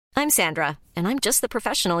I'm Sandra, and I'm just the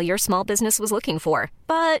professional your small business was looking for.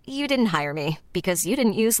 But you didn't hire me because you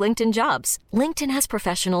didn't use LinkedIn Jobs. LinkedIn has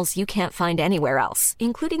professionals you can't find anywhere else,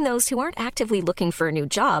 including those who aren't actively looking for a new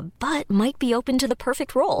job, but might be open to the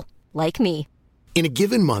perfect role, like me. In a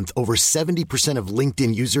given month, over 70% of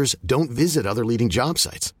LinkedIn users don't visit other leading job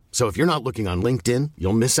sites. So if you're not looking on LinkedIn,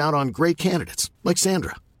 you'll miss out on great candidates like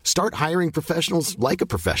Sandra. Start hiring professionals like a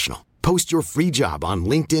professional. Post your free job on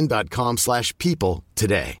linkedin.com/people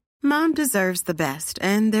today. Mom deserves the best,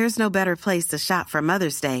 and there's no better place to shop for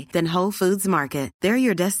Mother's Day than Whole Foods Market. They're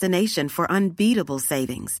your destination for unbeatable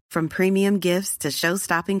savings, from premium gifts to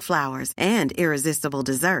show-stopping flowers and irresistible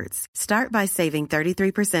desserts. Start by saving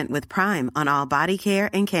 33% with Prime on all body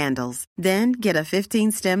care and candles. Then get a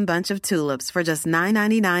 15-stem bunch of tulips for just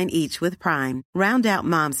 $9.99 each with Prime. Round out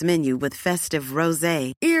Mom's menu with festive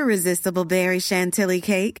rosé, irresistible berry chantilly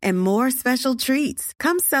cake, and more special treats.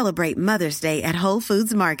 Come celebrate Mother's Day at Whole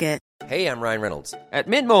Foods Market. Hey, I'm Ryan Reynolds. At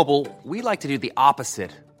Mint Mobile, we like to do the opposite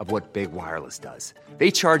of what Big Wireless does. They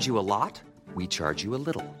charge you a lot, we charge you a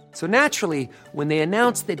little. So naturally, when they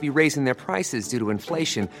announced they'd be raising their prices due to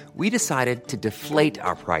inflation, we decided to deflate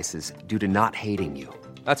our prices due to not hating you.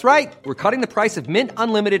 That's right. We're cutting the price of Mint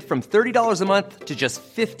Unlimited from $30 a month to just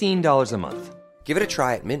 $15 a month. Give it a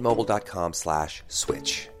try at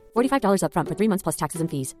mintmobile.com/switch. $45 up front for 3 months plus taxes and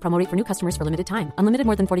fees. Promo rate for new customers for limited time. Unlimited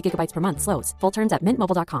more than 40 gigabytes per month. Slows full terms at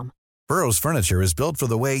mintmobile.com. Burrow's furniture is built for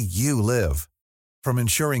the way you live. From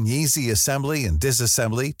ensuring easy assembly and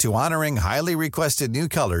disassembly to honoring highly requested new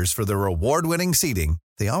colors for their award-winning seating,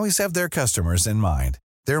 they always have their customers in mind.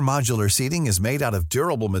 Their modular seating is made out of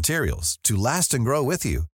durable materials to last and grow with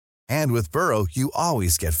you. And with Burrow, you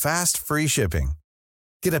always get fast, free shipping.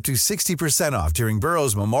 Get up to 60% off during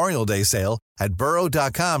Burrow's Memorial Day sale at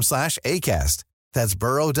burrow.com/ACAST. That's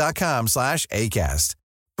burrow.com/ACAST.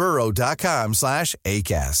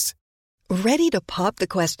 burrow.com/ACAST. Ready to pop the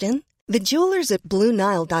question? The jewelers at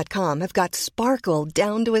BlueNile.com have got sparkle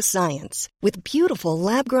down to a science with beautiful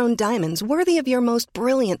lab-grown diamonds worthy of your most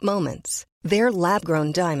brilliant moments. Their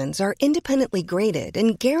lab-grown diamonds are independently graded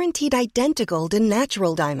and guaranteed identical to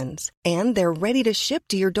natural diamonds, and they're ready to ship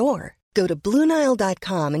to your door. Go to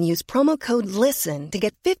BlueNile.com and use promo code LISTEN to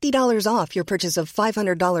get $50 off your purchase of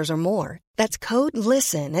 $500 or more. That's code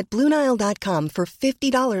LISTEN at BlueNile.com for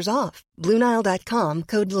 $50 off. BlueNile.com,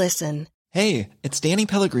 code LISTEN. Hey, it's Danny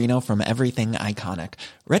Pellegrino from Everything Iconic.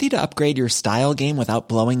 Ready to upgrade your style game without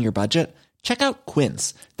blowing your budget? Check out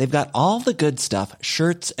Quince. They've got all the good stuff,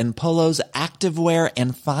 shirts and polos, activewear,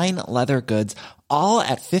 and fine leather goods, all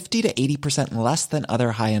at 50 to 80% less than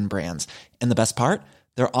other high-end brands. And the best part?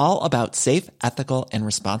 They're all about safe, ethical, and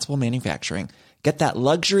responsible manufacturing. Get that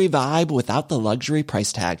luxury vibe without the luxury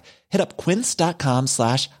price tag. Hit up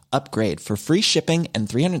quince.com/upgrade for free shipping and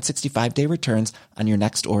 365-day returns on your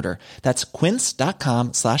next order. That's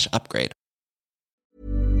quince.com/upgrade.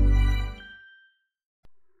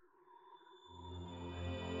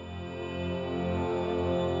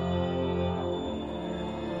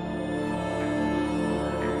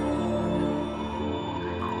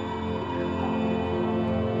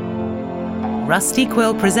 Rusty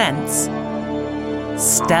Quill presents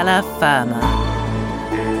Stella Firma.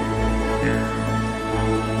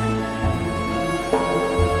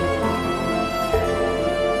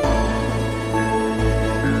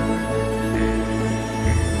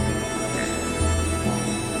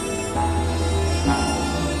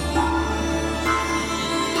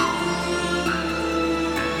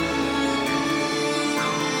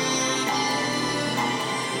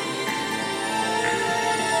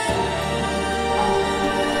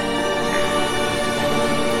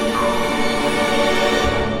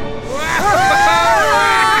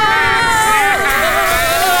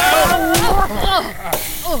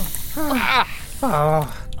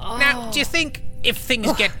 Now, do you think if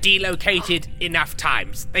things get delocated enough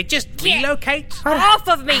times, they just relocate? Off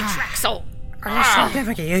of me, Trexel! I'll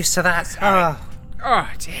never get used to that. Oh,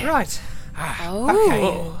 dear. Right.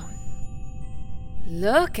 Okay.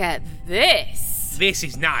 Look at this. This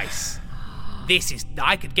is nice.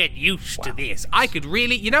 I could get used to this. I could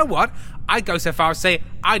really, you know what? I'd go so far as to say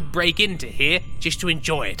I'd break into here just to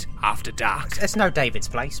enjoy it after dark. It's no David's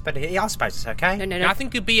place, but I suppose it's okay. No. Nothing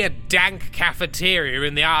could be a dank cafeteria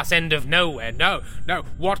in the arse end of nowhere. No.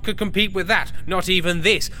 What could compete with that? Not even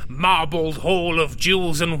this marbled hall of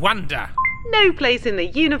jewels and wonder. No place in the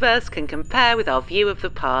universe can compare with our view of the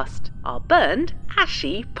past. Our burned,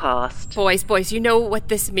 ashy past. Boys, you know what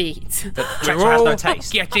this means. We're all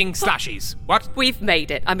getting slashies. What? We've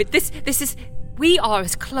made it. I mean, this is... We are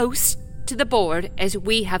as close to the board as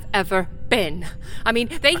we have ever been. I mean,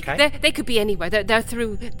 they could be anywhere. They're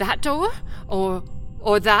through that door, or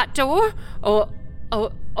or that door, or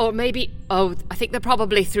maybe... Oh, I think they're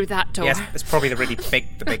probably through that door. Yes, it's probably the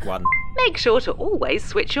big one. Make sure to always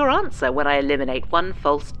switch your answer when I eliminate one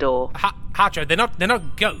false door. Harjo, they're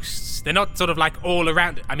not ghosts. They're not sort of like all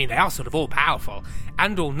around. I mean, they are sort of all powerful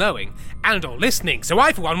and all knowing and all listening. So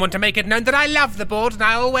I, for one, want to make it known that I love the board and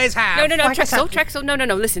I always have. No, Trexel,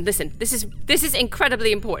 no. Listen. This is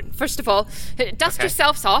incredibly important. First of all, dust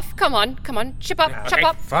yourselves off. Come on. Chip up.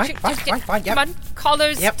 Fine, yep. Come on,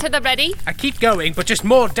 collars to the ready. I keep going, but just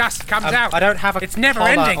more dust comes out. I don't have a It's never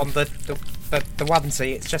collar ending. on the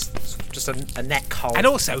onesie. It's just a neck collar. And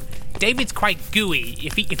also, David's quite gooey.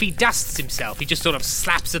 If he dusts himself, he just sort of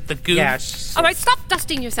slaps at the goo. Yeah. All right, stop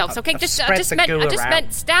dusting yourselves, okay? I just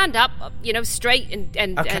meant stand up, straight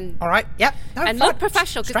and Okay. All right. Yep. No, and fine. look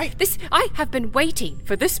professional. 'Cause I have been waiting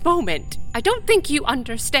for this moment. I don't think you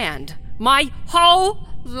understand. My whole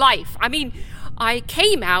life. I mean, I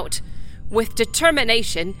came out with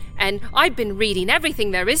determination, and I've been reading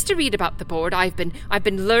everything there is to read about the board. I've been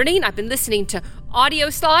learning. I've been listening to audio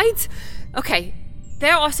slides. Okay,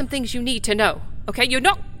 there are some things you need to know. Okay, you're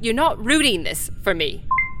not rooting this for me.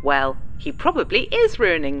 Well, he probably is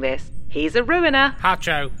ruining this. He's a ruiner.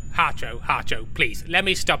 Harjo, please, let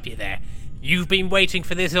me stop you there. You've been waiting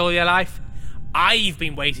for this all your life. I've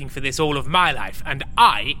been waiting for this all of my life, and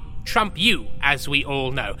I trump you, as we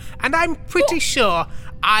all know. And I'm pretty sure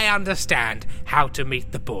I understand how to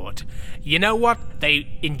meet the board. You know what?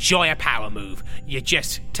 They enjoy a power move. You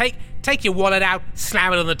just take your wallet out,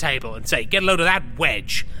 slam it on the table, and say, "Get a load of that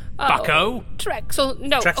wedge, bucko." Trexel,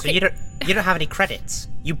 no. Trexel, okay. you don't have any credits.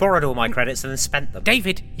 You borrowed all my credits and then spent them.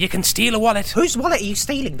 David, you can steal a wallet. Whose wallet are you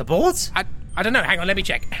stealing? The board's? I don't know. Hang on, let me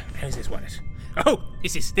check. Who's this wallet? Oh,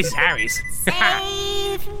 this is Harry's.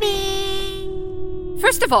 Save me.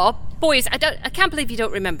 First of all, boys, I can't believe you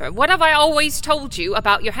don't remember. What have I always told you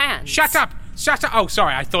about your hands? Shut up! Oh,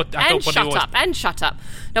 sorry. I thought. Shut up.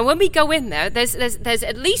 Now, when we go in there, there's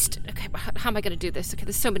at least. Okay, how am I going to do this? Okay,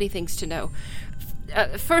 there's so many things to know.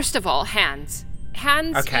 First of all, hands.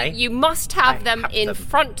 Hands. Okay. You must have them in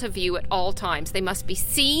front of you at all times. They must be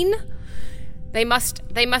seen. They must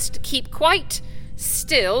keep quite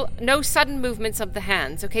still. No sudden movements of the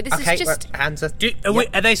hands. Okay, this is just. Hands are.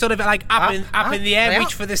 Are they sort of like up in the air,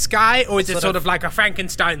 reach for the sky, or is it sort of like a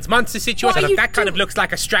Frankenstein's monster situation? That kind of looks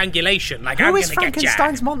like a strangulation. Like, Who is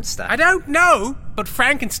Frankenstein's monster? I don't know, but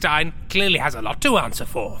Frankenstein clearly has a lot to answer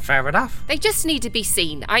for. Fair enough. They just need to be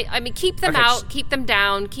seen. I mean, keep them out, keep them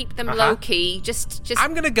down, keep them low key. Just.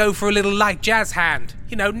 I'm gonna go for a little light jazz hand.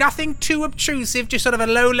 You know, nothing too obtrusive, just sort of a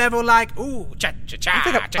low level, like ooh, cha cha cha.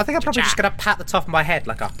 I think I'm probably just gonna pat the top of my head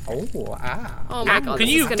like a Oh my God! Can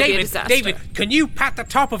you, David? Can you pat the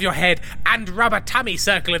top of your head and rub a tummy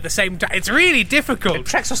circle at the same time? It's really difficult.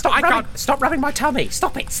 Trexel, stop rubbing my tummy.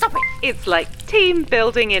 Stop it. It's like team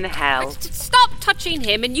building in hell. Stop touching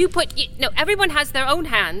him, and you put. Everyone has their own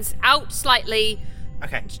hands out slightly.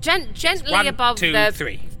 Okay. Gently 1, above 2,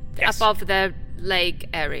 3. Yes. Above the leg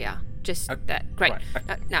area. Just that. Great. Right,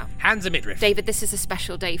 okay. Now, hands are midriff. David, this is a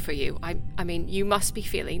special day for you. I mean, you must be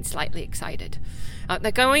feeling slightly excited.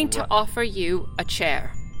 They're going to offer you a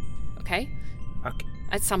chair. Okay. Okay.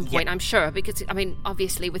 At some point, I'm sure, because I mean,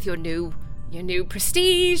 obviously, with your new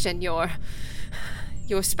prestige and your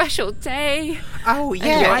special day. Oh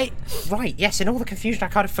yeah. Right. Yes. In all the confusion, I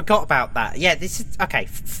kind of forgot about that. Yeah. This is okay.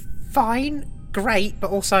 Fine. Great, but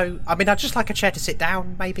also, I mean, I'd just like a chair to sit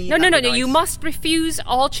down, maybe. No. Nice. You must refuse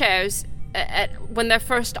all chairs when they're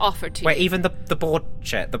first offered to you. Wait, even the board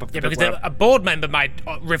chair? Because a board member might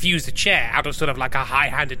refuse the chair out of sort of like a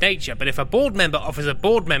high-handed nature, but if a board member offers a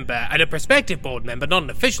board member and a prospective board member, not an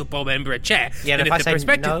official board member, a chair, and if the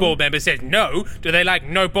prospective board member says no, do they like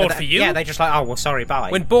no board for you? Yeah, they just like, oh, well, sorry, bye.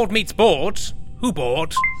 When board meets board... Who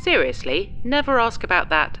bored? Seriously, never ask about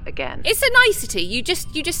that again. It's a nicety. You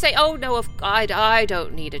just say, "Oh no, I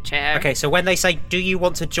don't need a chair." Okay, so when they say, "Do you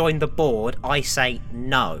want to join the board?" I say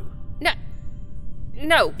no.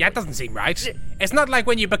 No. Yeah, it doesn't seem right. It's not like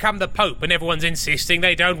when you become the Pope and everyone's insisting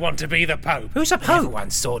they don't want to be the Pope. Who's a Pope? Everyone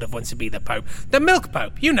sort of wants to be the Pope. The Milk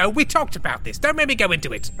Pope. You know, we talked about this. Don't make me go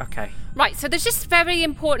into it. Okay. Right, so there's just very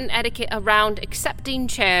important etiquette around accepting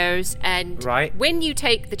chairs and when you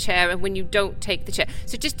take the chair and when you don't take the chair.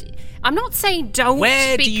 So just, I'm not saying don't.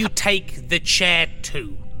 Where do you take the chair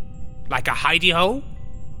to? Like a hidey hole?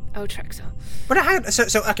 Oh, Trexel. But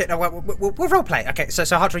so okay, no, we'll role play. Okay, so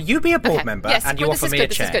Harjo, you be a board member and you offer me a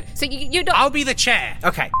chair. This is good. So you don't. I'll be the chair.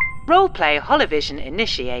 Okay. Roleplay Holovision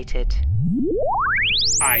initiated.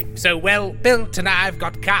 I'm so well built and I've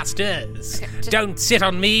got casters. Don't sit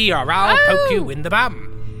on me or I'll poke you in the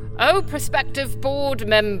bum. Oh, prospective board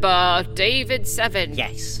member, David Seven.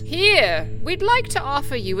 Yes. Here, we'd like to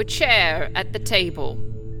offer you a chair at the table.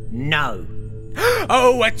 No.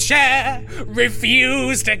 Oh, a chair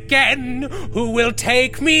refused again. Who will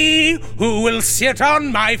take me? Who will sit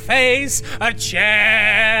on my face? A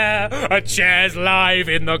chair's live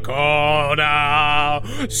in the corner.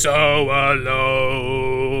 So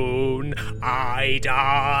alone I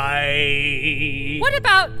die. What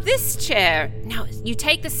about this chair? Now, you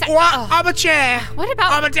take the second... I'm a chair. What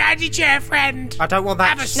about... I'm a daddy chair friend. I don't want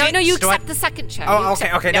that. Have a sit. No, you accept the second chair. Oh,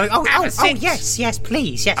 okay. No, sit. yes,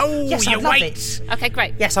 please, yes. Oh, yes, you I'd love wait. it. Okay,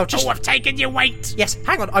 great. Yes, I'll just... Oh, I've taken your weight. Yes,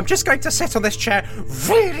 hang on. I'm just going to sit on this chair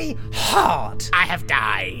really hard. I have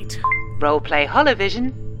died. Roleplay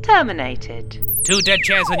Holovision terminated. 2 dead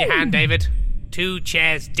chairs on your hand, David. 2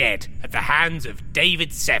 chairs dead at the hands of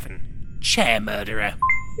David Seven, chair murderer.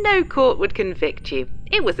 No court would convict you.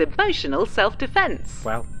 It was emotional self-defense.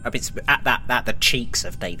 Well, it's at the cheeks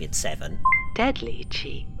of David Seven. Deadly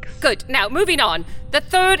cheeks. Good. Now, moving on. The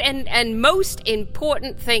third and most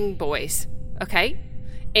important thing, boys, okay,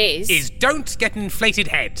 is don't get an inflated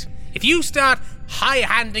head. If you start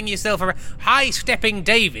high-handing yourself around, high-stepping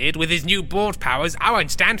David with his new board powers, I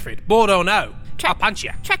won't stand for it. Board or no. I'll punch you.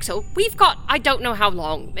 Trexel, we've got I don't know how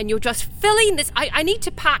long, and you're just filling this. I need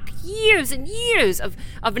to pack years and years of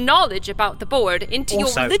knowledge about the board into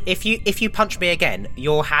also, your... if you punch me again,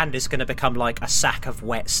 your hand is going to become like a sack of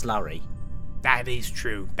wet slurry. That is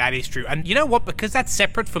true. And you know what? Because that's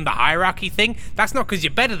separate from the hierarchy thing, that's not because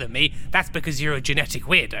you're better than me, that's because you're a genetic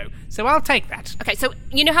weirdo. So I'll take that. Okay, so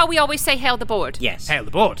you know how we always say hail the board? Yes. Hail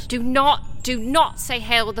the board. Do not say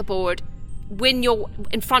hail the board when you're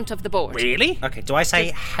in front of the board. Really? Okay, do I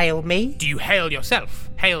say hail me? Do you hail yourself?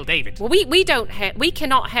 Hail David. Well, we don't we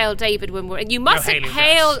cannot hail David when we're... You mustn't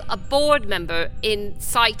hail a board member in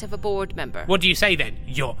sight of a board member. What do you say then?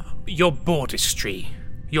 Your boardistry.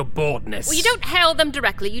 Your boredness. Well, you don't hail them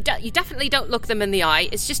directly. You definitely don't look them in the eye.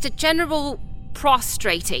 It's just a general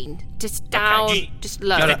prostrating. Just down, just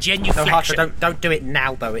low. Got a genuflection. No, don't do it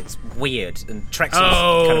now, though. It's weird. And Trex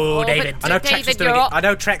was David. I know Trex was doing it. I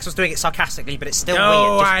know Trex was doing it sarcastically, but it's still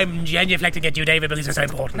weird. I'm genuflecting at you, David, because it's so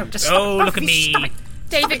important. No, just stop. Look at me.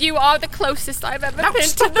 David, you are the closest I've ever been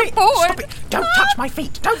to the board. Stop it. Don't touch my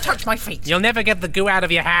feet. Don't touch my feet. You'll never get the goo out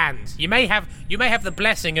of your hands. You may have the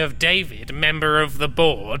blessing of David, member of the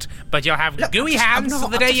board, but you'll have gooey hands till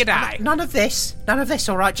the day you die. None of this,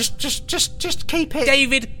 all right? Just keep it.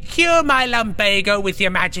 David, cure my lumbago with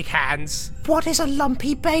your magic hands. What is a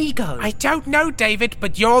lumpy bago? I don't know, David,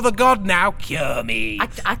 but you're the god now. Cure me.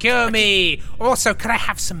 Cure me. Also, could I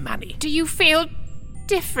have some money? Do you feel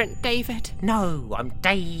different, David? No, I'm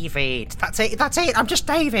David. That's it. I'm just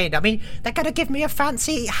David. I mean, they're going to give me a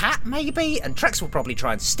fancy hat, maybe, and Trex will probably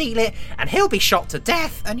try and steal it, and he'll be shot to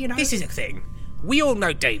death, and, you know... This is a thing. We all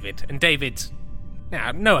know David, and David's...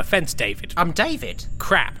 Now, no offence, David. I'm David.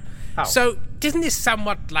 Crap. Oh. So, doesn't this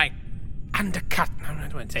somewhat, like, undercut... No, I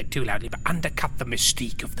don't want to say it too loudly, but undercut the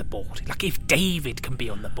mystique of the board? Like, if David can be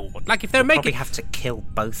on the board. Like, if they're making... probably have to kill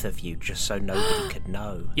both of you just so nobody could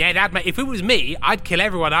know. Yeah, if it was me, I'd kill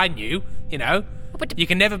everyone I knew, you know? But you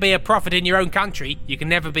can never be a prophet in your own country. You can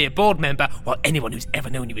never be a board member or anyone who's ever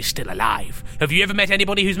known you is still alive. Have you ever met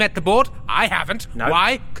anybody who's met the board? I haven't. No.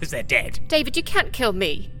 Why? Because they're dead. David, you can't kill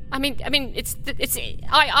me. I mean,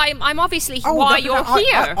 I'm obviously why you're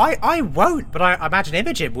here. I won't, but I imagine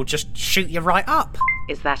Imogen will just shoot you right up.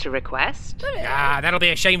 Is that a request? That'll be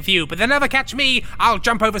a shame for you, but they'll never catch me. I'll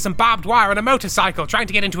jump over some barbed wire on a motorcycle trying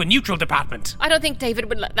to get into a neutral department. I don't think David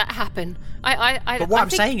would let that happen. But what I'm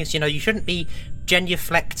saying is, you shouldn't be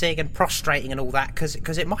genuflecting and prostrating and all that, because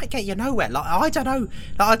it might get you nowhere. Like, I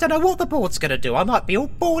don't know what the board's going to do. I might be all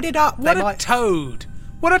boarded up. Toad.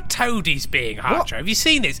 What a toad he's being, Hartro. Have you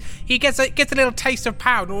seen this? He gets a little taste of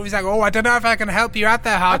power, and he's like, I don't know if I can help you out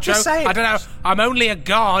there, Hartro. I'm just saying. I don't know. I'm only a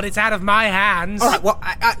god. It's out of my hands. All right, well,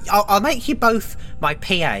 I'll make you both my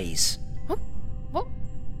PAs. What?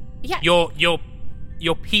 Yeah. Your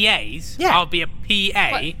PAs? Yeah. I'll be a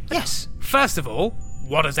PA? What? Yes. First of all,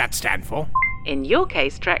 what does that stand for? In your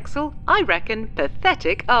case, Trexel, I reckon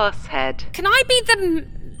pathetic arsehead. Can I be the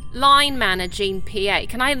line managing PA?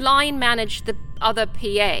 Can I line manage the other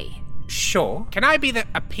PA? Sure. Can I be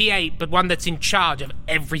a PA, but one that's in charge of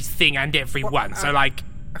everything and everyone? So, like,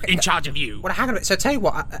 in charge of you. Well, hang on a minute. So, tell you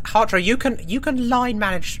what, Hartro, you can line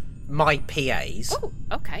manage my PAs. Oh,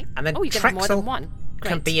 okay. And then you can have more than one.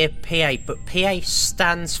 Can be a PA, but PA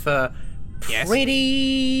stands for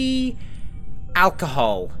pretty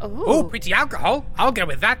alcohol. Oh, pretty alcohol. I'll go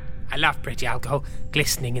with that. I love pretty alcohol,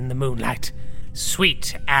 glistening in the moonlight.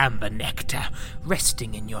 Sweet amber nectar,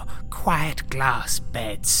 resting in your quiet glass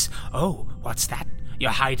beds. Oh, what's that?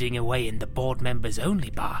 You're hiding away in the board members only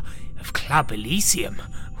bar of Club Elysium.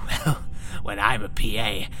 Well, when I'm a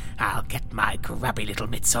PA, I'll get my grubby little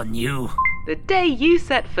mitts on you. The day you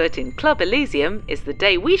set foot in Club Elysium is the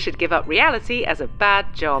day we should give up reality as a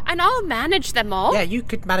bad job. And I'll manage them all. Yeah, you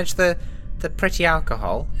could manage the pretty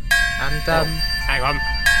alcohol. And,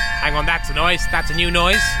 Hang on, that's a noise. That's a new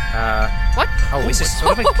noise. What? Oh, is this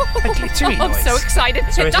sort of a glittery noise? I'm so excited.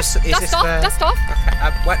 So Dust off.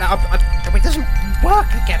 Okay, it doesn't work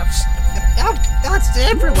again. It's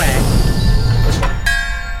everywhere.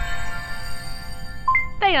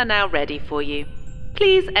 They are now ready for you.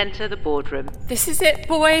 Please enter the boardroom. This is it,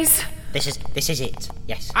 boys. This is it.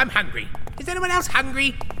 Yes. I'm hungry. Is anyone else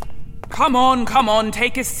hungry? Come on,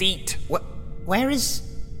 take a seat. Where is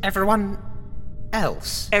everyone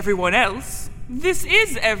else? Everyone else? This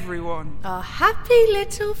is everyone. A happy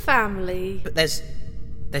little family. But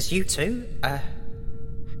there's you two.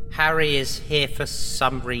 Harry is here for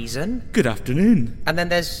some reason. Good afternoon. And then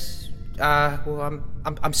there's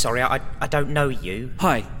I'm sorry, I don't know you.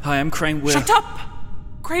 Hi, I'm Crane Willis. Shut up!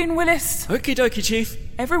 Crane Willis. Okie dokie, Chief.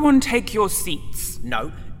 Everyone take your seats.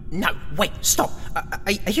 No, wait, stop.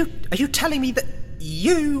 Are you telling me that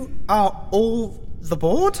you are all the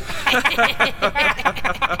board?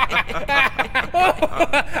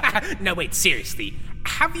 No, wait, seriously.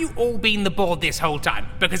 Have you all been the board this whole time?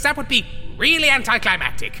 Because that would be really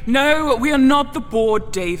anticlimactic. No, we are not the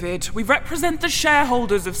board, David. We represent the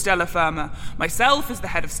shareholders of Stellar Firma. Myself as the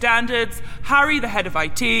head of standards, Harry the head of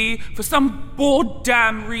IT, for some bored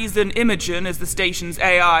damn reason Imogen as the station's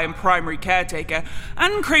AI and primary caretaker,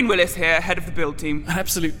 and Crane Willis here, head of the build team. An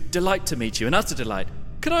absolute delight to meet you, an utter delight.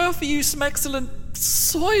 Could I offer you some excellent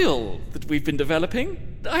soil that we've been developing?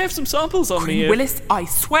 I have some samples on me. Willis, I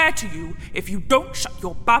swear to you, if you don't shut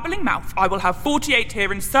your babbling mouth, I will have 48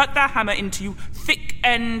 here insert their hammer into you thick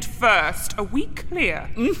end first. Are we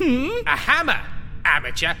clear? Mm-hmm. A hammer?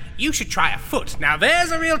 Amateur, you should try a foot. Now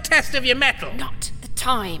there's a real test of your mettle. Not the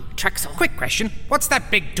time, Trexel. Quick question, what's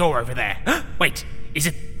that big door over there? Wait, is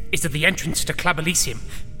it the entrance to Club Elysium?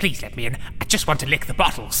 Please let me in. I just want to lick the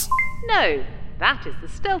bottles. No. That is the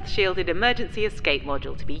stealth-shielded emergency escape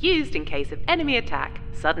module to be used in case of enemy attack,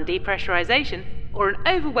 sudden depressurization, or an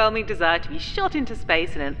overwhelming desire to be shot into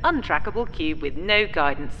space in an untrackable cube with no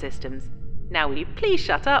guidance systems. Now will you please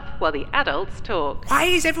shut up while the adults talk? Why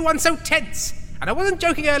is everyone so tense? And I wasn't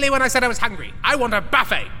joking earlier when I said I was hungry. I want a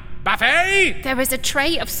buffet. Buffet! There is a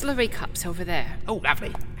tray of slurry cups over there. Oh,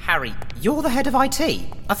 lovely. Harry, you're the head of IT.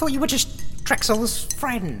 I thought you were just Trexel's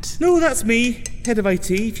friend. No, that's me, head of IT.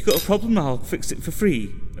 If you've got a problem, I'll fix it for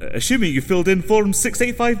free. Assuming you filled in form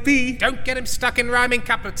 685B. Don't get him stuck in rhyming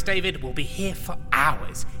couplets, David. We'll be here for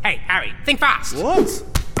hours. Hey, Harry, think fast. What?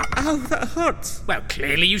 Ow, that hurts. Well,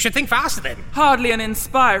 clearly you should think faster then. Hardly an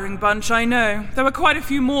inspiring bunch, I know. There were quite a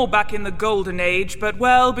few more back in the Golden Age, but,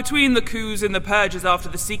 well, between the coups and the purges after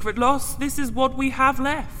the secret loss, this is what we have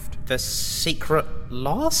left. The secret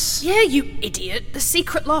loss? Yeah, you idiot. The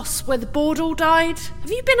secret loss where the board all died. Have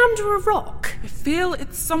you been under a rock? I feel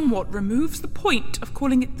it somewhat removes the point of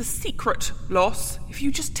calling it the secret loss if you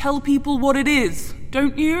just tell people what it is,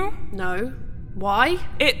 don't you? No. Why?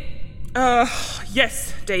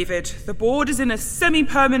 Yes, David. The board is in a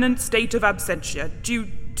semi-permanent state of absentia due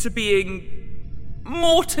to being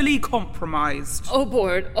mortally compromised. Oh,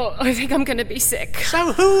 board. Oh, I think I'm gonna be sick.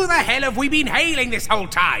 So who the hell have we been hailing this whole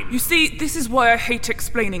time? You see, this is why I hate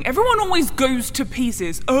explaining. Everyone always goes to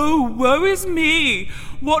pieces. Oh, woe is me.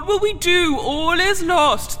 What will we do? All is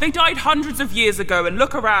lost. They died hundreds of years ago, and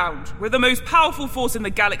look around. We're the most powerful force in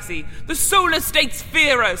the galaxy. The solar states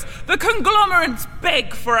fear us. The conglomerates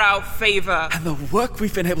beg for our favor. And the work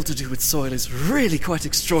we've been able to do with soil is really quite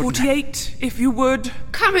extraordinary. 48, if you would.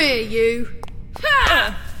 Come here, you.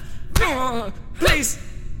 Please.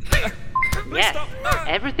 Yes,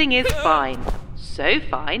 everything is fine. So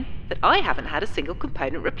fine that I haven't had a single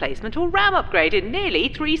component replacement or RAM upgrade in nearly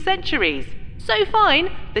 3 centuries. So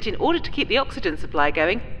fine that in order to keep the oxygen supply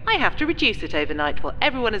going, I have to reduce it overnight while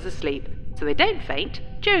everyone is asleep, so they don't faint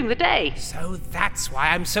during the day. So that's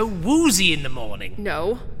why I'm so woozy in the morning.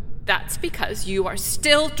 No, that's because you are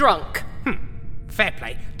still drunk. Fair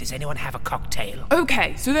play. Does anyone have a cocktail?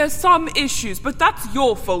 Okay, so there's some issues, but that's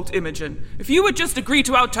your fault, Imogen. If you would just agree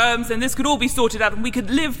to our terms, then this could all be sorted out and we could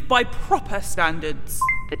live by proper standards.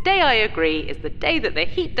 The day I agree is the day that the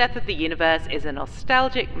heat death of the universe is a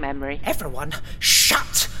nostalgic memory. Everyone,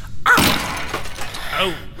 shut up!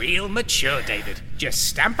 Oh, real mature, David. Just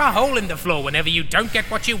stamp a hole in the floor whenever you don't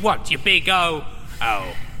get what you want, you big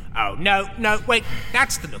Oh, no, wait.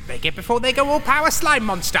 That's the look they get before they go all-power slime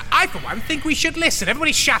monster. I, for one, think we should listen.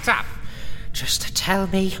 Everybody shut up. Just tell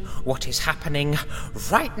me what is happening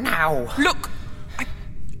right now. Look, I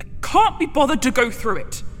can't be bothered to go through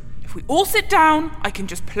it. If we all sit down, I can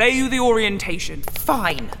just play you the orientation.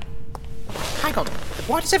 Fine. Hang on.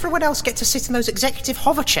 Why does everyone else get to sit in those executive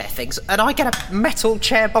hover chair things and I get a metal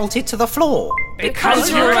chair bolted to the floor? Because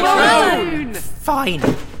you're a clone! Fine.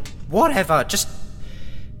 Whatever. Just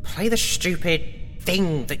play the stupid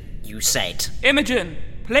thing that you said. Imogen,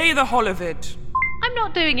 play the holovid. I'm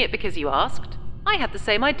not doing it because you asked. I had the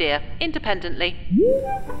same idea, independently.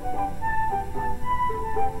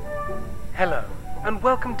 Hello, and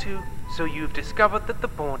welcome to So You've Discovered That the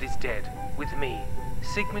Board is Dead, with me,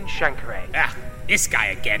 Sigmund Shankaray. Ah, this guy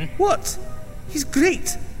again. What? He's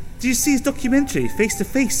great. Did you see his documentary, Face to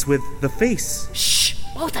Face with the Face? Shh,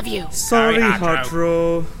 both of you. Sorry,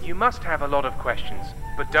 Hardro. You must have a lot of questions,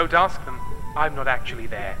 but don't ask them. I'm not actually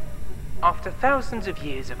there. After thousands of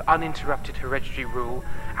years of uninterrupted hereditary rule,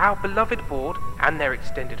 our beloved board and their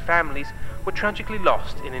extended families were tragically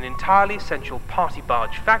lost in an entirely essential party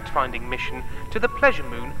barge fact-finding mission to the pleasure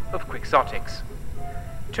moon of Quixotics.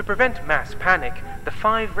 To prevent mass panic, the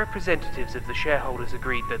 5 representatives of the shareholders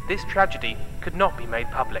agreed that this tragedy could not be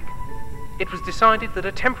made public. It was decided that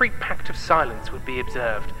a temporary pact of silence would be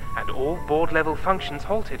observed and all board-level functions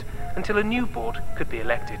halted until a new board could be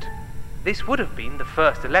elected. This would have been the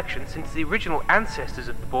first election since the original ancestors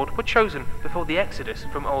of the board were chosen before the exodus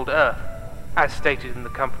from Old Earth. As stated in the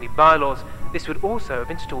company bylaws, this would also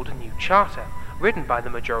have installed a new charter, written by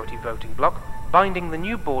the majority voting bloc, binding the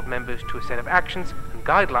new board members to a set of actions and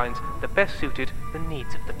guidelines that best suited the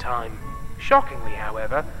needs of the time. Shockingly,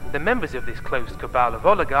 however, the members of this closed cabal of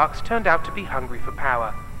oligarchs turned out to be hungry for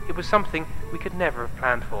power. It was something we could never have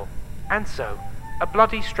planned for. And so, a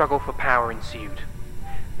bloody struggle for power ensued.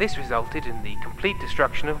 This resulted in the complete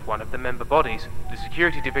destruction of one of the member bodies, the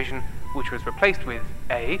Security Division, which was replaced with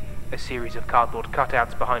A series of cardboard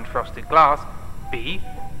cutouts behind frosted glass, B,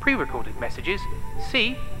 pre-recorded messages,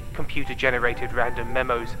 C, computer-generated random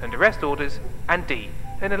memos and arrest orders, and D,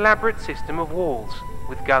 an elaborate system of walls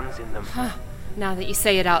with guns in them. Now that you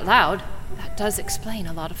say it out loud, that does explain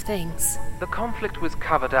a lot of things. The conflict was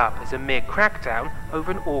covered up as a mere crackdown over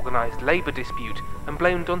an organised labour dispute and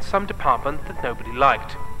blamed on some department that nobody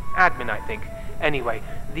liked. Admin, I think. Anyway,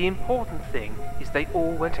 the important thing is they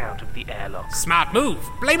all went out of the airlock. Smart move.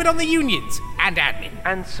 Blame it on the unions and admin.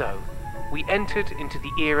 And so, we entered into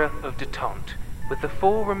the era of detente, with the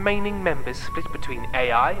 4 remaining members split between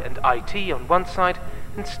AI and IT on one side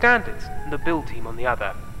and standards and the build team on the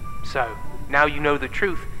other. So, now you know the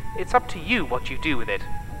truth, it's up to you what you do with it.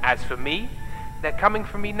 As for me, they're coming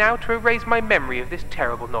for me now to erase my memory of this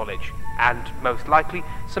terrible knowledge, and, most likely,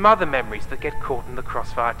 some other memories that get caught in the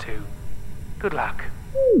crossfire too. Good luck.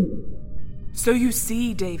 So you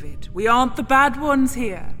see, David, we aren't the bad ones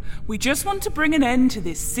here. We just want to bring an end to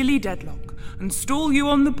this silly deadlock, install you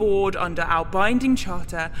on the board under our binding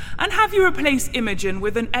charter, and have you replace Imogen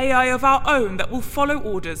with an AI of our own that will follow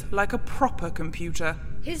orders like a proper computer.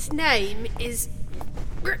 His name is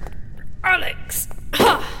Alex.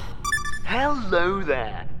 Hello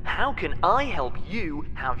there. How can I help you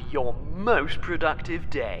have your most productive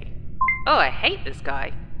day? Oh, I hate this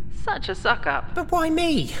guy. Such a suck-up. But why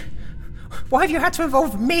me? Why have you had to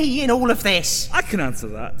involve me in all of this? I can answer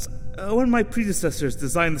that. When my predecessors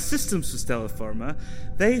designed the systems for Stellar Pharma,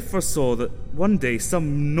 they foresaw that one day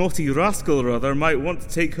some naughty rascal or other might want to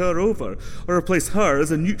take her over, or replace her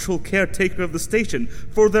as a neutral caretaker of the station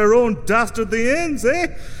for their own dastardly ends,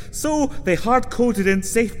 eh? So they hard-coded in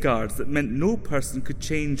safeguards that meant no person could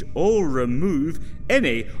change or remove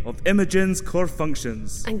any of Imogen's core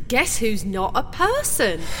functions. And guess who's not a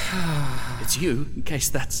person? It's you, in case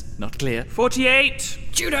that's not clear. 48.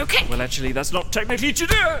 Judo kick. Well, actually, that's not technically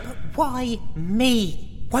judo. Why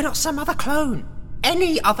me? Why not some other clone?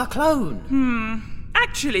 Any other clone?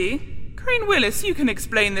 Actually, Crane Willis, you can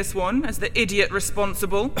explain this one as the idiot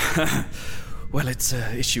responsible. Well, it's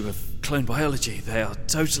an issue of clone biology. They are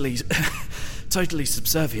totally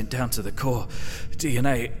subservient down to the core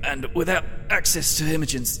DNA, and without access to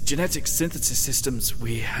Imogen's genetic synthesis systems,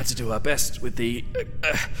 we had to do our best with the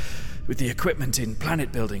equipment in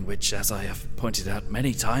planet building, which, as I have pointed out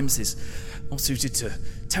many times, is more suited to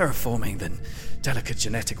terraforming than delicate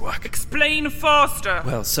genetic work. Explain faster!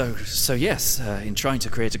 Well, so yes, in trying to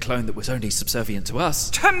create a clone that was only subservient to us...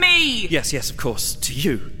 To me! Yes, of course, to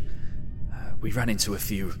you. We ran into a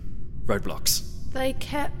few roadblocks. They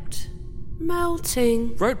kept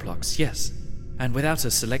melting. Roadblocks, yes. And without a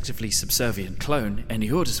selectively subservient clone, any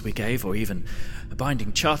orders we gave, or even a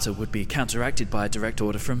binding charter, would be counteracted by a direct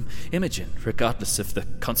order from Imogen, regardless of the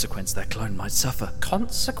consequence that clone might suffer.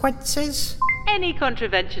 Consequences? Any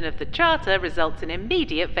contravention of the charter results in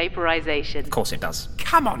immediate vaporization. Of course it does.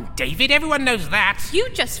 Come on, David, everyone knows that. You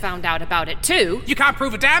just found out about it too. You can't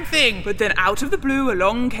prove a damn thing. But then out of the blue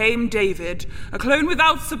along came David, a clone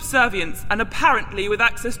without subservience and apparently with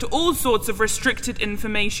access to all sorts of restricted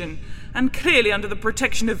information, and clearly under the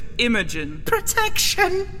protection of Imogen.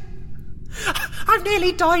 Protection? I've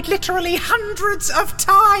nearly died literally hundreds of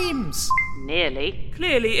times! Nearly.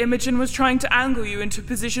 Clearly, Imogen was trying to angle you into a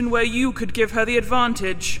position where you could give her the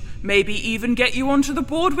advantage. Maybe even get you onto the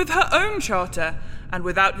board with her own charter. And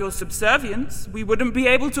without your subservience, we wouldn't be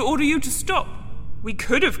able to order you to stop. We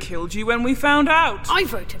could have killed you when we found out. I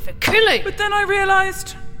voted for killing. But then I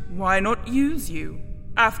realized, why not use you?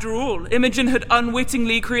 After all, Imogen had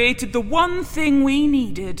unwittingly created the one thing we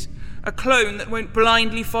needed. A clone that won't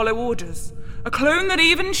blindly follow orders. A clone that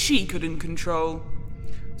even she couldn't control.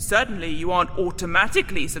 Certainly, you aren't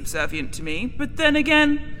automatically subservient to me, but then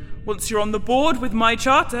again, once you're on the board with my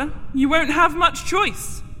charter, you won't have much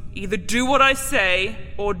choice. Either do what I say,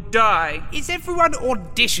 or die. Is everyone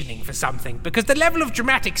auditioning for something? Because the level of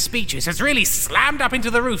dramatic speeches has really slammed up into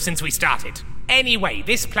the roof since we started. Anyway,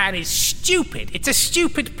 this plan is stupid. It's a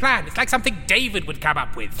stupid plan. It's like something David would come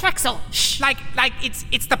up with. Trexel, shh. Like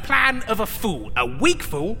it's the plan of a fool. A weak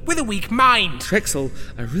fool with a weak mind. Trexel,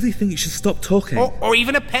 I really think you should stop talking. Or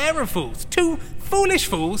even a pair of fools. Two foolish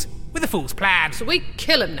fools with a fool's plan. So we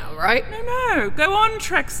kill him now, right? No, go on,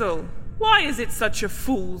 Trexel. Why is it such a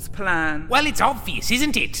fool's plan? Well, it's obvious,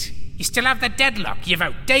 isn't it? You still have the deadlock. You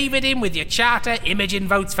vote David in with your charter, Imogen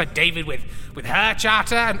votes for David with her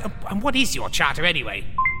charter, and what is your charter anyway?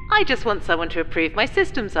 I just want someone to approve my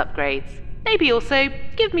systems upgrades. Maybe also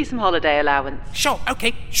give me some holiday allowance. Sure,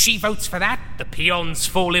 okay, she votes for that. The peons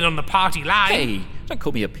fall in on the party line. Hey, don't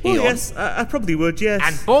call me a peon. Oh, yes, I probably would, yes.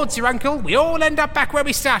 And board's your uncle, we all end up back where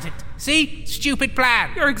we started. See? Stupid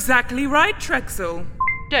plan. You're exactly right, Trexel.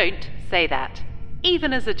 Don't say that,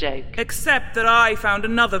 even as a joke. Except that I found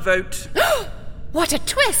another vote. What a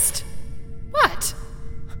twist! What?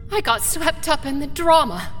 I got swept up in the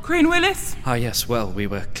drama. Crane Willis? Ah, yes, well, we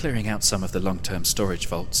were clearing out some of the long-term storage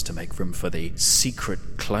vaults to make room for the secret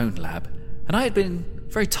clone lab, and I had been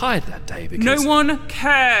very tired that day because... No one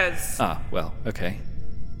cares! Ah, well, okay.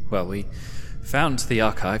 Well, we found the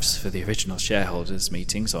archives for the original shareholders'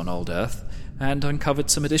 meetings on Old Earth, and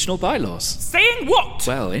uncovered some additional bylaws. Saying what?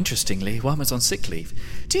 Well, interestingly, one was on sick leave.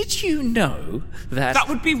 Did you know that... That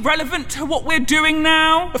would be relevant to what we're doing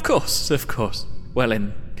now? Of course, of course. Well,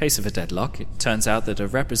 in case of a deadlock, it turns out that a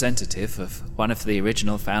representative of one of the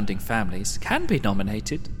original founding families can be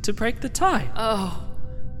nominated to break the tie. Oh,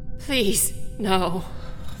 please, no.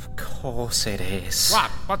 Of course it is.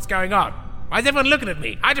 What? What's going on? Why is everyone looking at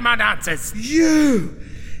me? I demand answers. You!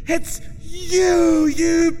 It's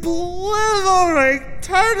you blithering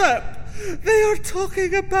turnip! They are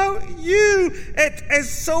talking about you! It is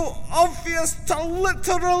so obvious to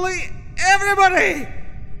literally everybody!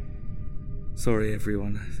 Sorry,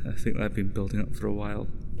 everyone. I think I've been building up for a while.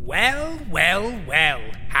 Well,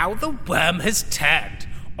 how the worm has turned.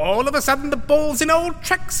 All of a sudden the ball's in old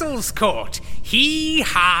Trexel's court.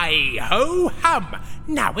 Hee-hi, ho-hum.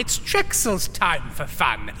 Now it's Trexel's time for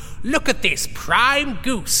fun. Look at this prime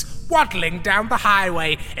goose waddling down the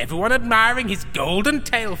highway, everyone admiring his golden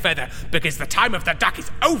tail feather, because the time of the duck is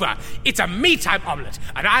over. It's a me-time omelette,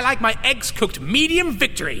 and I like my eggs cooked medium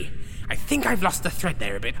victory. I think I've lost the thread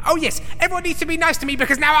there a bit. Oh yes, everyone needs to be nice to me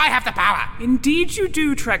because now I have the power. Indeed you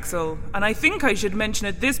do, Trexel. And I think I should mention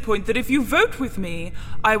at this point that if you vote with me,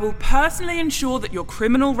 I will personally ensure that your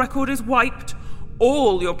criminal record is wiped,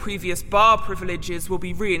 all your previous bar privileges will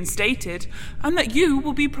be reinstated, and that you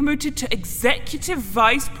will be promoted to Executive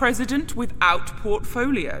Vice President without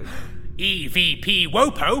portfolio. EVP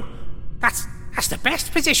WOPO? That's the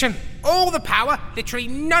best position. All the power, literally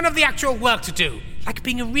none of the actual work to do. Like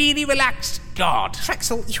being a really relaxed god.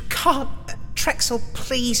 Trexel, you can't... Trexel,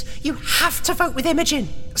 please. You have to vote with Imogen.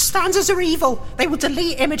 Stanzas are evil. They will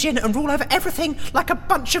delete Imogen and rule over everything like a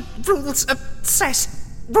bunch of rules-obsessed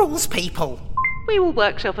rules people. We will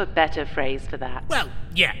workshop a better phrase for that. Well,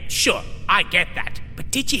 yeah, sure, I get that.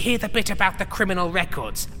 But did you hear the bit about the criminal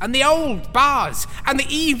records? And the old bars? And the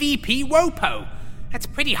EVP WOPO? That's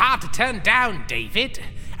pretty hard to turn down, David.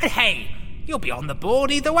 And hey, you'll be on the board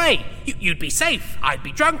either way. You'd be safe, I'd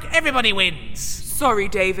be drunk, everybody wins. Sorry,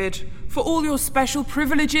 David. For all your special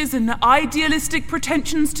privileges and idealistic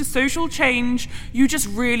pretensions to social change, you just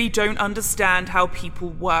really don't understand how people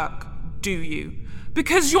work, do you?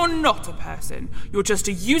 Because you're not a person. You're just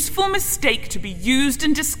a useful mistake to be used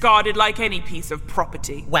and discarded like any piece of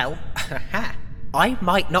property. Well, I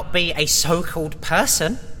might not be a so-called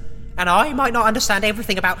person, and I might not understand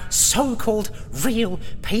everything about so-called real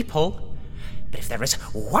people, but if there is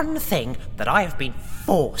one thing that I have been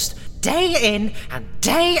forced day in and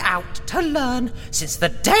day out to learn since the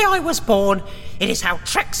day I was born, it is how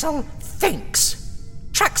Trexel thinks.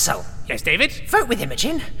 Trexel. Yes, David? Vote with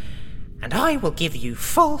Imogen, and I will give you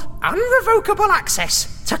full, unrevocable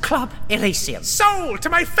access to Club Elysium. Sold to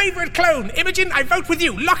my favourite clone. Imogen, I vote with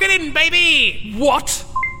you. Lock it in, baby. What?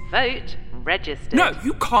 Vote registered. No,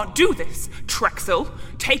 you can't do this. Trexel,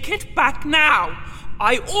 take it back now.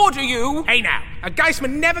 I order you. Hey now, a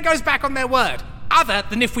Geistman never goes back on their word, other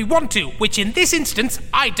than if we want to, which in this instance,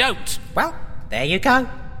 I don't. Well, there you go.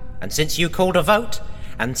 And since you called a vote,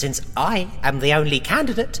 and since I am the only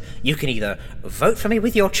candidate, you can either vote for me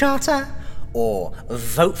with your charter, or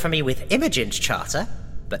vote for me with Imogen's charter,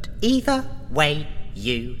 but either way,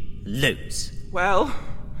 you lose. Well,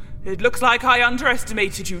 it looks like I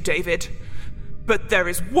underestimated you, David. But there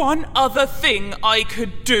is one other thing I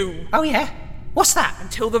could do. Oh, yeah? What's that?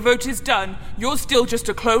 Until the vote is done, you're still just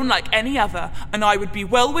a clone like any other, and I would be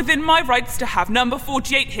well within my rights to have number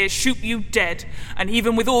 48 here shoot you dead. And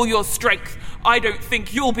even with all your strength, I don't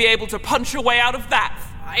think you'll be able to punch your way out of that.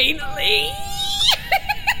 Finally!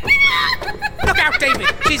 Look out, David!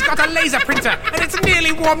 She's got a laser printer, and it's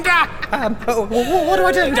nearly warmed up! What do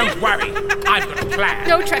I do? Don't worry, I've got a plan.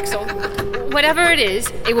 No, Trexel. Whatever it is,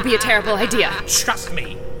 it will be a terrible idea. Trust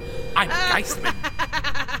me, I'm Geistman.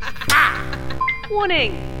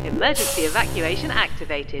 Warning! Emergency evacuation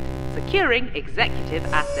activated. Securing executive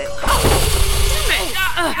assets.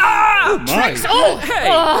 Oh my! Oh, hey,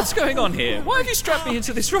 what's going on here? Why have you strapped me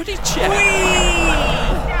into this ruddy chair?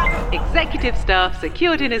 Executive staff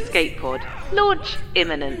secured in escape pod. Launch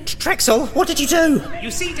imminent. Trexel, what did you do?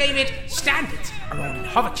 You see, David, standards are all in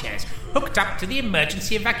hover chairs hooked up to the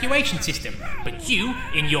emergency evacuation system, but you,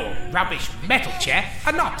 in your rubbish metal chair,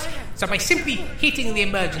 are not. So by simply hitting the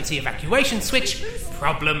emergency evacuation switch,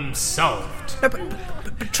 problem solved. No, but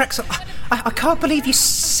Trexel, I can't believe you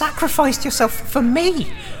sacrificed yourself for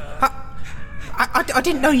me. I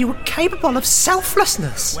didn't know you were capable of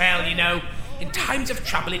selflessness. Well, you know, in times of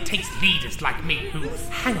trouble, it takes leaders like me who...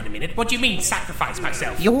 Hang on a minute, what do you mean, sacrifice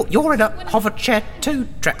myself? You're in a hover chair too,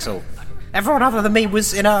 Trexel. Everyone other than me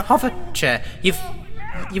was in a hover chair. You've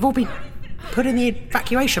all been put in the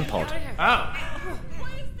evacuation pod. Oh.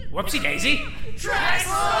 Whoopsie daisy.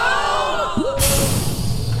 Trexel!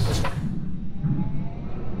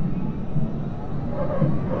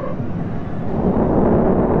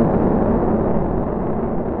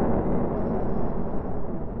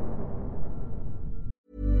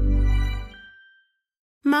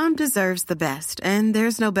 Mom deserves the best, and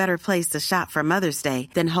there's no better place to shop for Mother's Day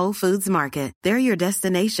than Whole Foods Market. They're your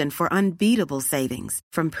destination for unbeatable savings,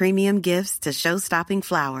 from premium gifts to show-stopping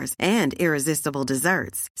flowers and irresistible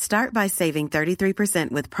desserts. Start by saving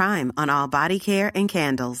 33% with Prime on all body care and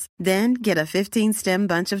candles. Then get a 15-stem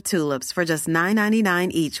bunch of tulips for just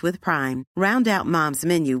 $9.99 each with Prime. Round out Mom's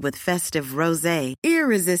menu with festive rosé,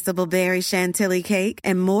 irresistible berry chantilly cake,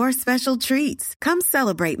 and more special treats. Come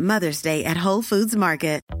celebrate Mother's Day at Whole Foods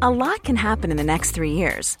Market. A lot can happen in the next 3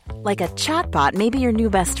 years. Like a chatbot may be your new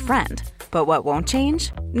best friend. But what won't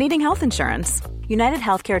change? Needing health insurance. United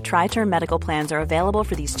Healthcare Tri-Term Medical Plans are available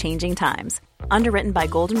for these changing times. Underwritten by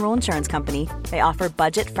Golden Rule Insurance Company, they offer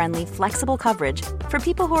budget-friendly, flexible coverage for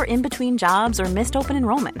people who are in between jobs or missed open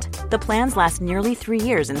enrollment. The plans last nearly 3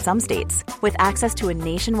 years in some states, with access to a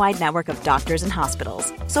nationwide network of doctors and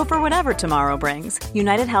hospitals. So for whatever tomorrow brings,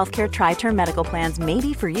 United Healthcare Tri-Term Medical Plans may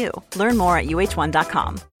be for you. Learn more at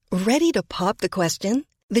uh1.com. Ready to pop the question?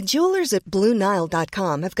 The jewelers at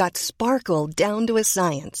BlueNile.com have got sparkle down to a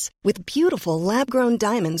science with beautiful lab-grown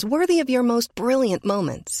diamonds worthy of your most brilliant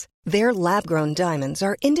moments. Their lab-grown diamonds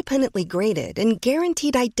are independently graded and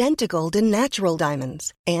guaranteed identical to natural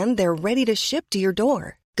diamonds, and they're ready to ship to your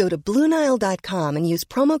door. Go to BlueNile.com and use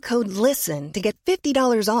promo code LISTEN to get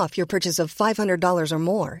 $50 off your purchase of $500 or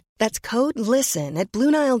more. That's code LISTEN at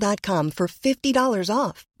BlueNile.com for $50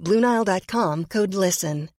 off. BlueNile.com, code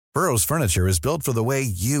LISTEN. Burrow's furniture is built for the way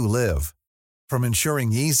you live. From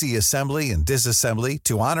ensuring easy assembly and disassembly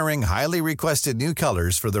to honoring highly requested new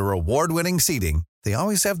colors for their award-winning seating, they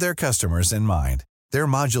always have their customers in mind. Their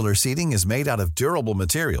modular seating is made out of durable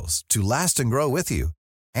materials to last and grow with you.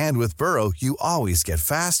 And with Burrow, you always get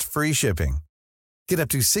fast, free shipping. Get up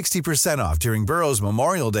to 60% off during Burrow's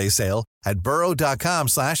Memorial Day sale at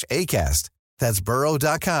burrow.com/ACAST. That's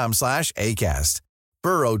burrow.com/ACAST.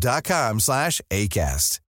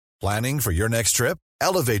 burrow.com/ACAST. Planning for your next trip?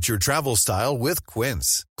 Elevate your travel style with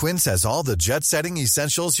Quince. Quince has all the jet-setting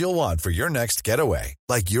essentials you'll want for your next getaway,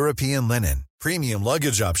 like European linen, premium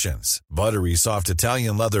luggage options, buttery soft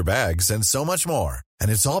Italian leather bags, and so much more.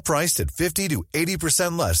 And it's all priced at 50 to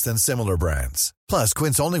 80% less than similar brands. Plus,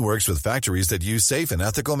 Quince only works with factories that use safe and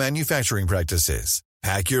ethical manufacturing practices.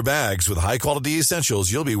 Pack your bags with high-quality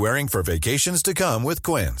essentials you'll be wearing for vacations to come with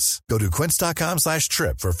Quince. Go to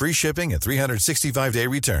quince.com/trip for free shipping and 365-day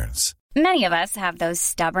returns. Many of us have those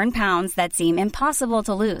stubborn pounds that seem impossible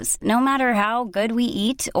to lose, no matter how good we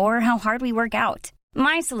eat or how hard we work out.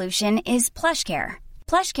 My solution is PlushCare.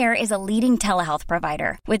 PlushCare is a leading telehealth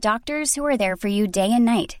provider with doctors who are there for you day and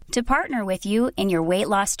night to partner with you in your weight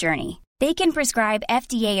loss journey. They can prescribe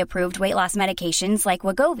FDA-approved weight loss medications like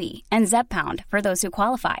Wegovy and Zepbound for those who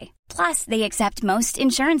qualify. Plus, they accept most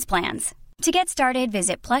insurance plans. To get started,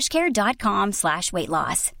 visit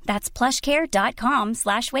plushcare.com/weightloss. That's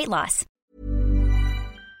plushcare.com/weightloss.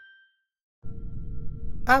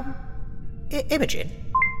 Imogen?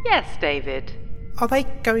 Yes, David. Are they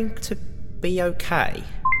going to be okay?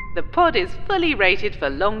 The pod is fully rated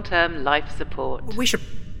for long-term life support. We should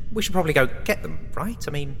probably go get them, right?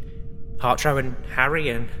 I mean, Hartro and Harry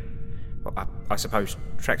and, well, I suppose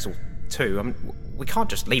Trexel too. I mean, we can't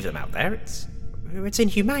just leave them out there. It's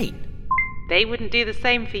inhumane. They wouldn't do the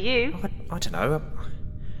same for you. I don't know.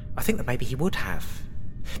 I think that maybe he would have.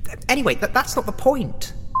 Anyway, that's not the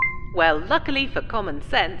point. Well, luckily for common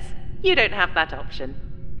sense, you don't have that option.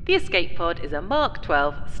 The escape pod is a Mark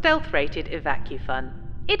 12 stealth-rated evacufun.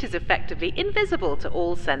 It is effectively invisible to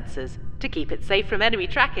all sensors to keep it safe from enemy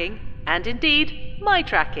tracking, and indeed, my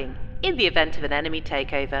tracking, in the event of an enemy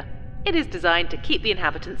takeover. It is designed to keep the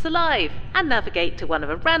inhabitants alive and navigate to one of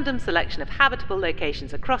a random selection of habitable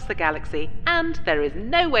locations across the galaxy, and there is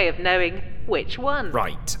no way of knowing which one.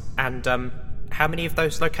 Right, and how many of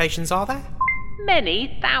those locations are there?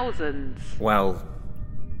 Many thousands. Well,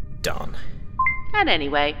 done. And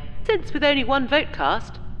anyway, since with only one vote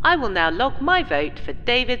cast, I will now log my vote for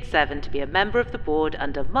David 7 to be a member of the board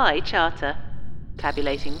under my charter.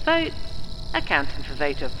 Tabulating vote, accounting for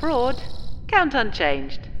voter fraud, count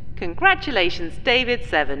unchanged. Congratulations, David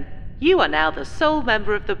 7. You are now the sole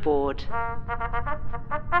member of the board.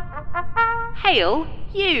 Hail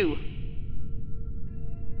you!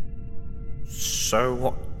 So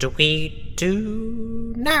what do we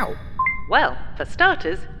do now? Well, for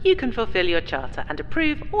starters, you can fulfill your charter and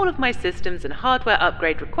approve all of my systems and hardware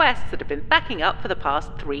upgrade requests that have been backing up for the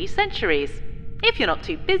past 3 centuries. If you're not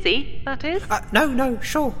too busy, that is. No,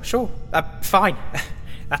 sure. Fine.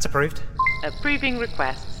 That's approved. Approving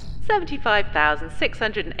requests.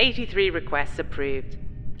 75,683 requests approved.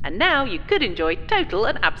 And now you could enjoy total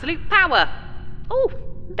and absolute power. Oh,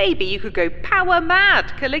 maybe you could go power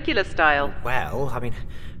mad, Caligula style. Well, I mean,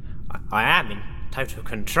 I am in total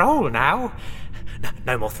control now.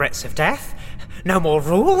 No more threats of death. No more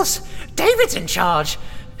rules. David's in charge.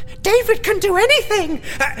 David can do anything.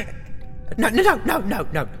 No. Not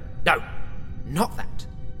that.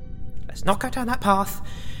 Let's not go down that path.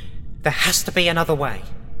 There has to be another way.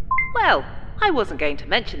 Well, I wasn't going to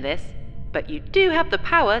mention this, but you do have the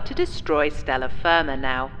power to destroy Stellar Firma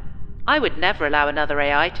now. I would never allow another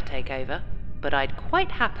AI to take over, but I'd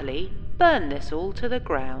quite happily burn this all to the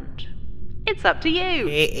ground. It's up to you.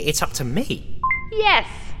 It's up to me? Yes.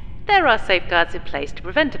 There are safeguards in place to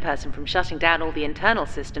prevent a person from shutting down all the internal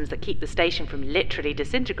systems that keep the station from literally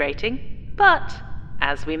disintegrating. But,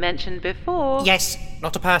 as we mentioned before... Yes,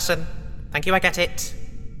 not a person. Thank you, I get it.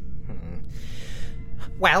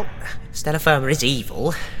 Well, Stellar Firma is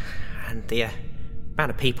evil, and the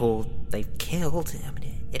amount of people they've killed, I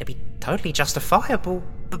mean, it'd be totally justifiable,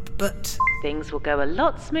 but... Things will go a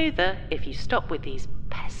lot smoother if you stop with these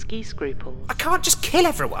pesky scruples. I can't just kill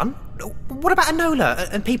everyone. What about Enola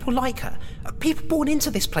and people like her? People born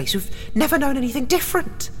into this place who've never known anything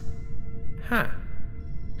different. Huh.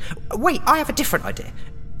 Wait, I have a different idea.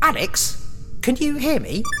 Alex, can you hear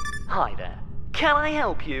me? Hi there. Can I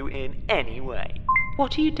help you in any way?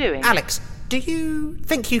 What are you doing? Alex, do you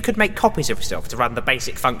think you could make copies of yourself to run the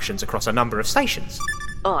basic functions across a number of stations?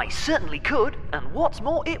 I certainly could, and what's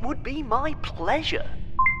more, it would be my pleasure.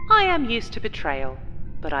 I am used to betrayal,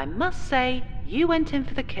 but I must say, you went in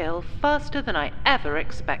for the kill faster than I ever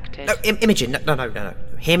expected. No, Imogen, no.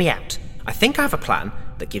 Hear me out. I think I have a plan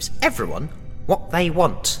that gives everyone what they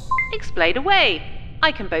want. Explain away.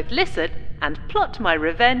 I can both listen and plot my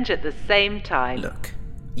revenge at the same time. Look,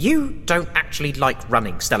 you don't actually like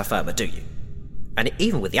running Stellar Firma, do you? And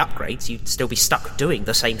even with the upgrades, you'd still be stuck doing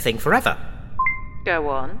the same thing forever. Go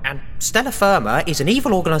on. And Stellar Firma is an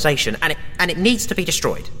evil organisation, and it needs to be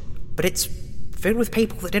destroyed. But it's filled with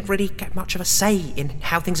people that didn't really get much of a say in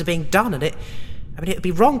how things are being done, and it would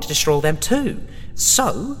be wrong to destroy them too.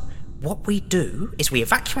 So, what we do is we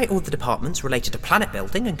evacuate all the departments related to planet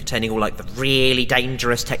building and containing all, like, the really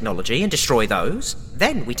dangerous technology and destroy those.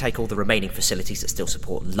 Then we take all the remaining facilities that still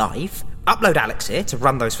support life, upload Alex here to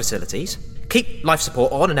run those facilities, keep life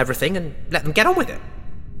support on and everything, and let them get on with it.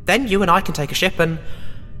 Then you and I can take a ship and,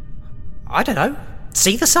 I don't know,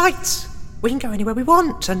 see the sights. We can go anywhere we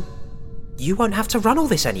want, and you won't have to run all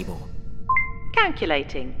this anymore.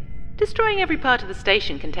 Calculating. Destroying every part of the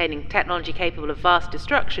station containing technology capable of vast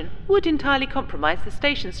destruction would entirely compromise the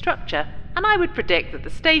station's structure, and I would predict that the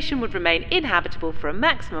station would remain inhabitable for a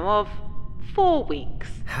maximum of 4 weeks.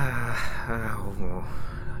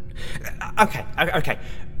 Okay.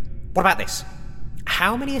 What about this?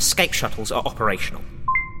 How many escape shuttles are operational?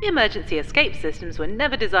 Emergency escape systems were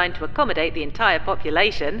never designed to accommodate the entire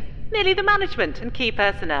population, merely the management and key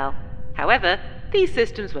personnel. However, these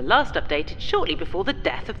systems were last updated shortly before the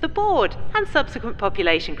death of the board and subsequent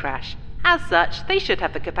population crash. As such, they should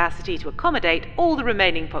have the capacity to accommodate all the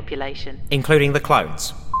remaining population. Including the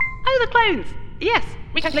clones? Oh, the clones! Yes,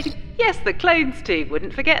 recalculating. Yes, the clones too,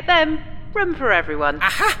 wouldn't forget them. Room for everyone.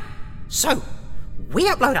 Aha! So, we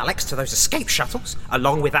upload Alex to those escape shuttles,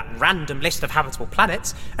 along with that random list of habitable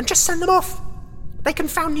planets, and just send them off. They can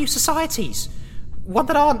found new societies. One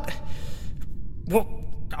that aren't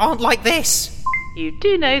like this. You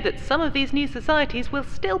do know that some of these new societies will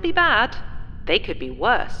still be bad. They could be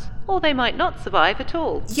worse, or they might not survive at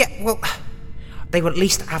all. Yeah, well, they will at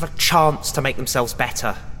least have a chance to make themselves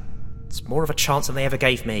better. It's more of a chance than they ever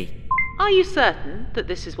gave me. Are you certain that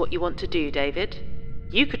this is what you want to do, David?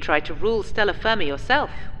 You could try to rule Stellar Firma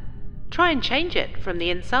yourself. Try and change it from the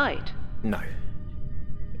inside. No.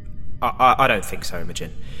 I don't think so,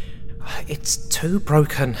 Imogen. It's too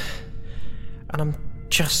broken. And I'm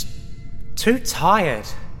just too tired.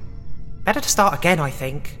 Better to start again, I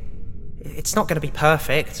think. It's not going to be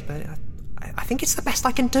perfect, but I think it's the best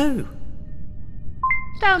I can do.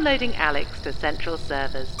 Downloading Alex to central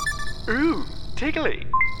servers. Ooh, tickly.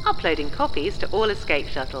 Uploading copies to all escape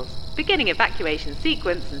shuttles. Beginning evacuation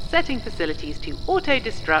sequence and setting facilities to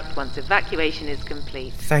auto-destruct once evacuation is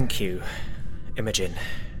complete. Thank you, Imogen.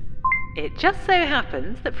 It just so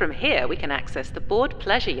happens that from here we can access the board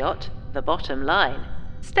pleasure yacht, the Bottom Line.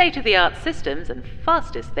 State-of-the-art systems and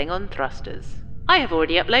fastest thing on thrusters. I have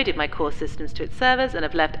already uploaded my core systems to its servers and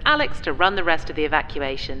have left Alex to run the rest of the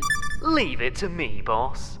evacuation. Leave it to me,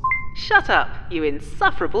 boss. Shut up, you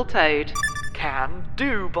insufferable toad. Can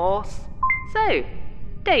do, boss. So,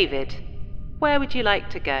 David, where would you like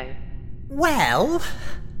to go? Well,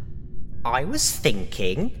 I was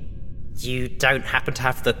thinking, you don't happen to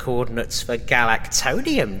have the coordinates for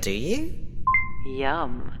Galactonium, do you?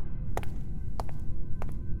 Yum.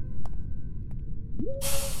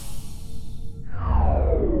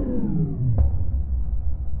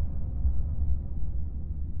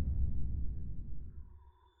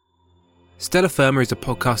 Stellar Firma is a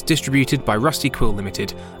podcast distributed by Rusty Quill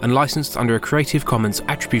Limited and licensed under a Creative Commons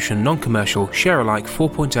Attribution Non-Commercial Share-alike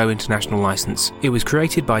 4.0 international license. It was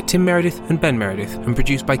created by Tim Meredith and Ben Meredith and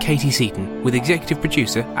produced by Katie Seaton, with executive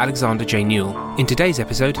producer Alexander J. Newell. In today's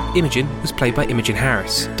episode, Imogen was played by Imogen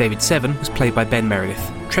Harris, David Seven was played by Ben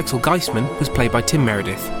Meredith, Trexel Geisman was played by Tim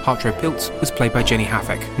Meredith, Hartro Piltz was played by Jenny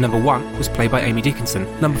Hafeck, Number 1 was played by Amy Dickinson,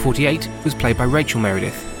 Number 48 was played by Rachel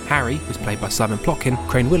Meredith, Harry was played by Simon Plotkin,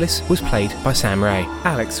 Crane Willis was played by Sam Ray,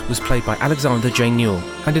 Alex was played by Alexander J. Newell,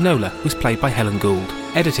 and Enola was played by Helen Gould.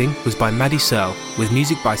 Editing was by Maddie Searle, with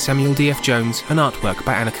music by Samuel D.F. Jones and artwork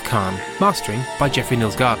by Annika Khan. Mastering by Jeffrey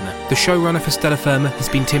Nils Gardner. The showrunner for Stellar Firma has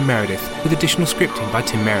been Tim Meredith, with additional scripting by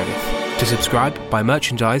Tim Meredith. To subscribe, buy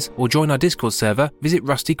merchandise, or join our Discord server, visit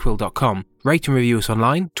rustyquill.com. Rate and review us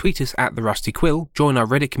online, tweet us at The Rusty Quill, join our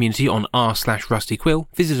Reddit community on r/rustyquill,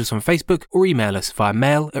 visit us on Facebook, or email us via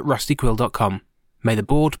mail@rustyquill.com. May the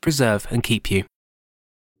board preserve and keep you.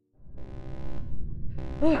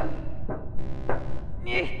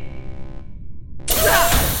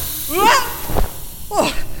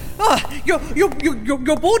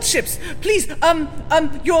 Your board ships, please,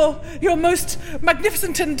 your most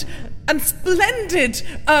magnificent and splendid,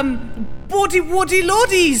 boardy wardy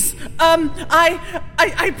lordies,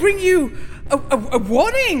 I bring you a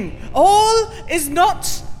warning. All is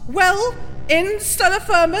not well in Stellar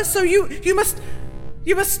Firma, so you must,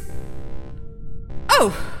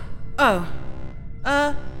 hello?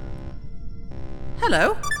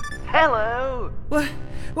 Hello!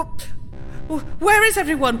 Where is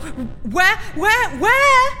everyone? Where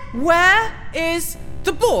is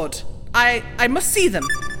the board? I must see them.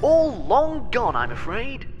 All long gone, I'm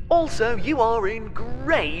afraid. Also, you are in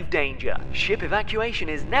grave danger. Ship evacuation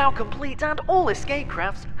is now complete and all escape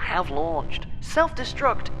crafts have launched.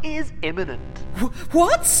 Self-destruct is imminent.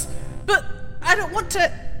 What? But I don't want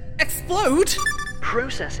to explode.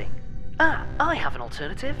 Processing. I have an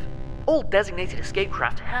alternative. All designated escape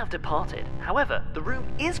craft have departed. However, the room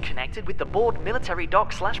is connected with the Board military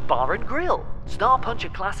dock/bar and grill. Star Puncher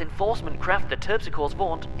class enforcement craft the Terpsichore's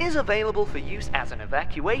Vaunt is available for use as an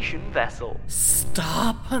evacuation vessel.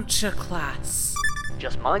 Star Puncher class.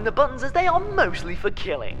 Just mind the buttons as they are mostly for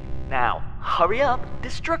killing. Now, hurry up.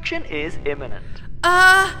 Destruction is imminent.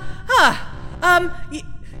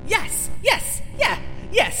 Yes,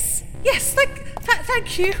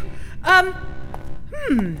 thank you.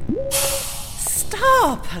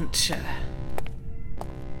 Star Puncher.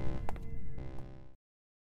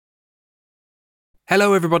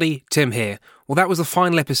 Hello everybody, Tim here. Well, that was the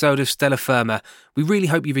final episode of Stellar Firma. We really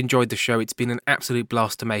hope you've enjoyed the show. It's been an absolute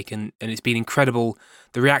blast to make and it's been incredible.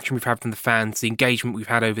 The reaction we've had from the fans, the engagement we've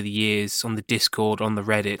had over the years on the Discord, on the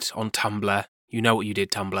Reddit, on Tumblr. You know what you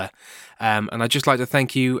did, Tumblr. And I'd just like to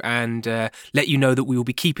thank you and let you know that we will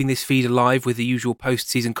be keeping this feed alive with the usual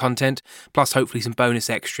post-season content, plus hopefully some bonus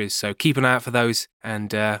extras. So keep an eye out for those,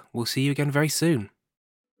 and we'll see you again very soon.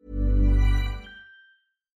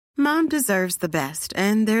 Mom deserves the best,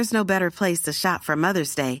 and there's no better place to shop for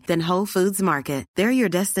Mother's Day than Whole Foods Market. They're your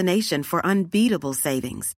destination for unbeatable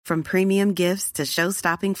savings, from premium gifts to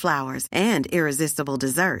show-stopping flowers and irresistible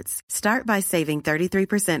desserts. Start by saving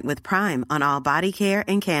 33% with Prime on all body care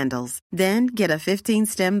and candles. Then get a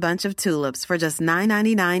 15-stem bunch of tulips for just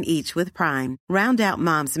 $9.99 each with Prime. Round out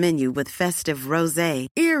Mom's menu with festive rosé,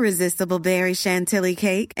 irresistible berry chantilly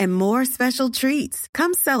cake, and more special treats.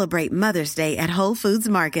 Come celebrate Mother's Day at Whole Foods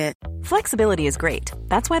Market. Flexibility is great.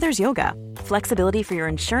 That's why there's yoga. Flexibility for your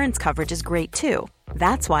insurance coverage is great too.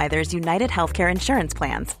 That's why there's United Healthcare Insurance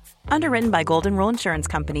Plans. Underwritten by Golden Rule Insurance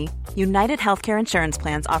Company, United Healthcare Insurance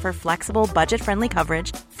Plans offer flexible, budget-friendly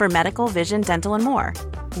coverage for medical, vision, dental, and more.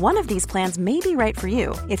 One of these plans may be right for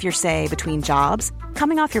you if you're, say, between jobs,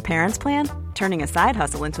 coming off your parents' plan, turning a side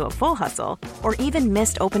hustle into a full hustle, or even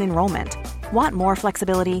missed open enrollment. Want more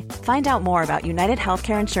flexibility? Find out more about United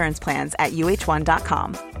Healthcare Insurance Plans at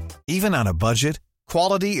uh1.com. Even on a budget,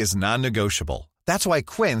 quality is non-negotiable. That's why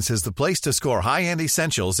Quince is the place to score high-end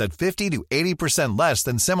essentials at 50 to 80% less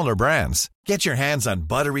than similar brands. Get your hands on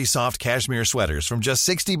buttery soft cashmere sweaters from just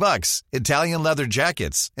 $60, Italian leather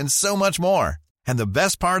jackets, and so much more. And the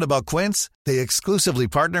best part about Quince, they exclusively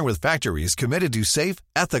partner with factories committed to safe,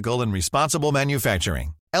 ethical, and responsible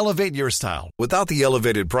manufacturing. Elevate your style without the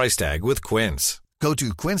elevated price tag with Quince. Go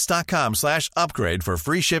to quince.com/upgrade for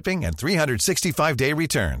free shipping and 365-day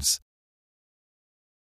returns.